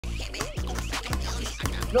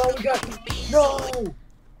No, we got. No!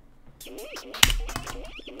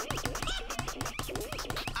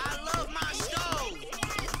 I love my stove.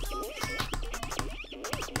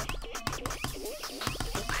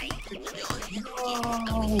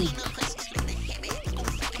 No!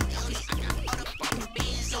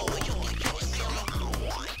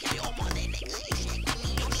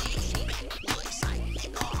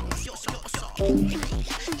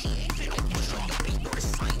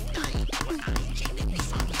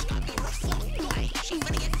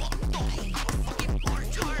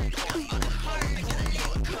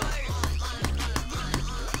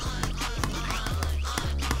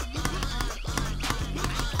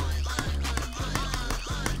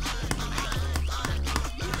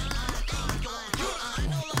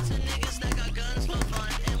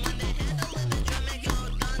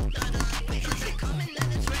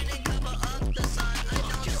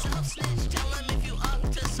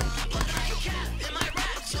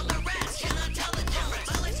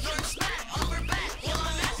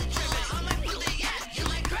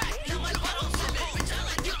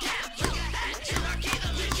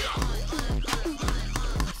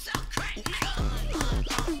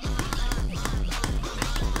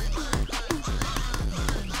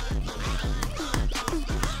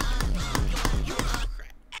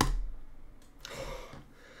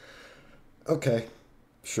 Okay,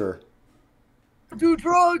 sure. Do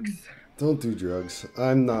drugs! Don't do drugs.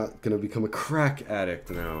 I'm not gonna become a crack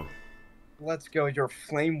addict now. Let's go, you're a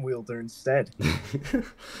flame wielder instead.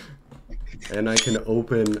 And I can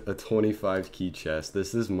open a 25 key chest.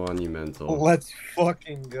 This is monumental. Let's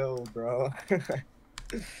fucking go, bro.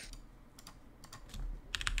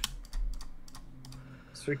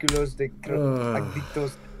 Círculos de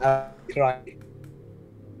adictos a crack.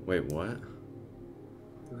 Wait, what?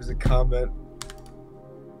 There was a comment.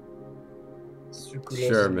 Círculos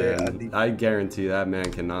Sure, de man. I guarantee that man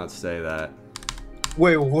cannot say that.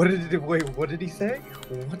 Wait, what did he say?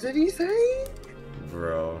 What did he say?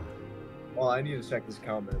 Bro. Well, I need to check this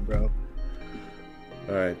comment, bro.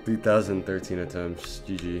 Alright, 3,013 attempts.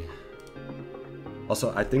 GG.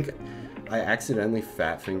 Also, I think I accidentally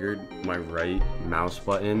fat fingered my right mouse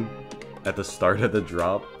button at the start of the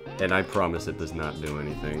drop, and I promise it does not do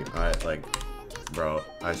anything. Bro,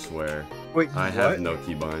 I swear. Wait, I have no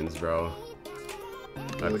keybinds, bro.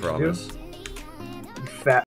 I promise. You fat